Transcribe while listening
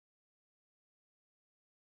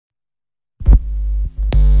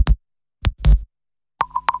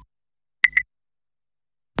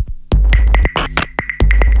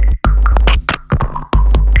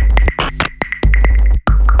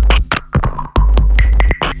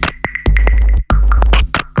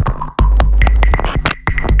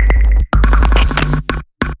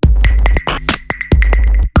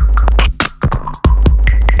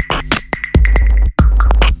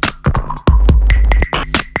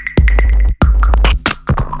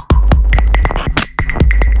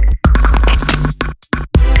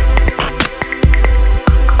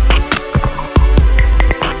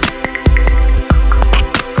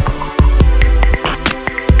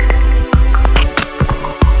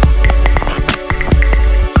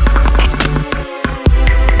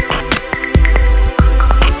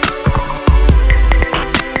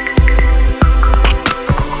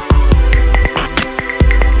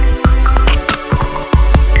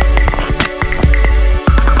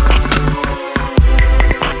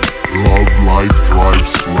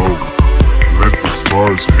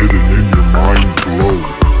stars hidden in your mind glow.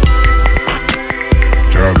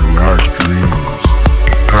 Cadillac dreams.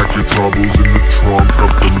 Pack your troubles in the trunk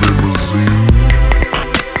of the limousine.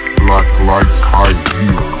 Black lights, high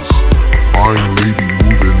heels. A fine lady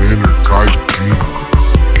moving in her tight jeans.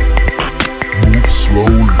 Move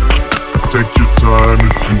slowly. Take your time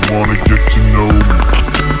if you wanna get to know me.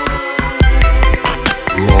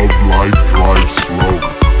 Love life, drive slow.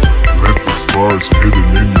 Let the stars hidden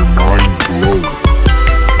in your mind glow.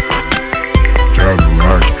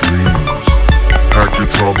 Cadillac dreams. Pack your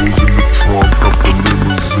troubles in the trunk of the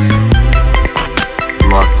limousine.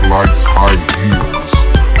 Black lights, high heels.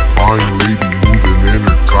 A fine lady moving in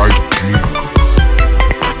her tight jeans.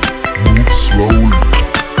 Move slowly.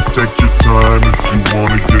 Take your time if you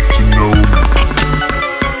wanna get to know me.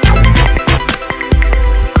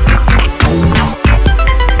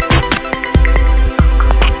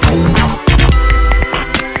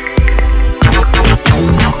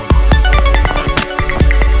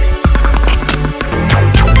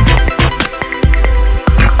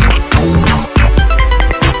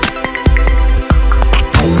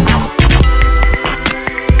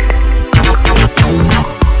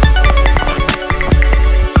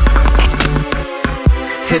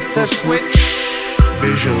 Hit the switch,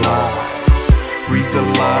 visualize, read the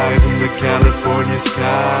lies in the California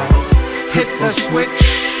skies. Hit the switch,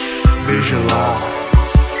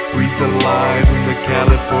 visualize, read the lies in the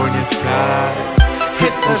California skies.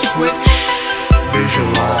 Hit the switch,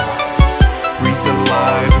 visualize, read the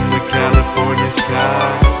lies in the California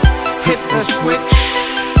skies. Hit the switch,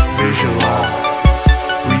 visualize,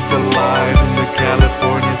 read the lies in the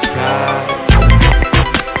California skies.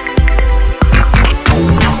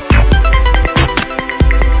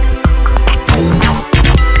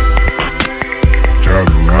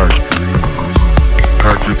 Cadillac dreams.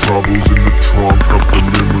 Pack your troubles in the trunk of the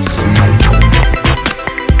limousine.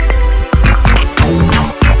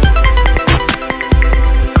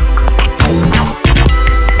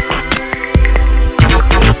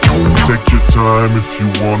 Take your time if you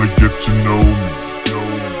wanna get to know me.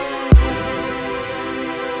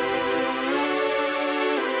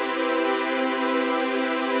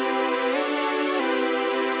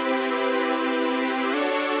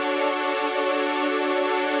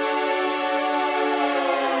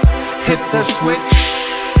 Hit the switch,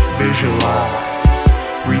 visualize,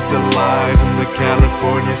 read the lies in the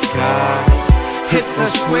California skies. Hit the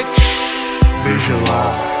switch,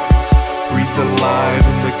 visualize, read the lies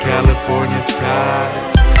in the California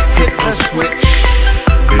skies. Hit the switch,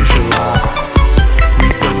 visualize,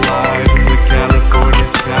 read the lies in the California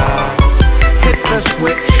skies. Hit the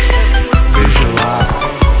switch,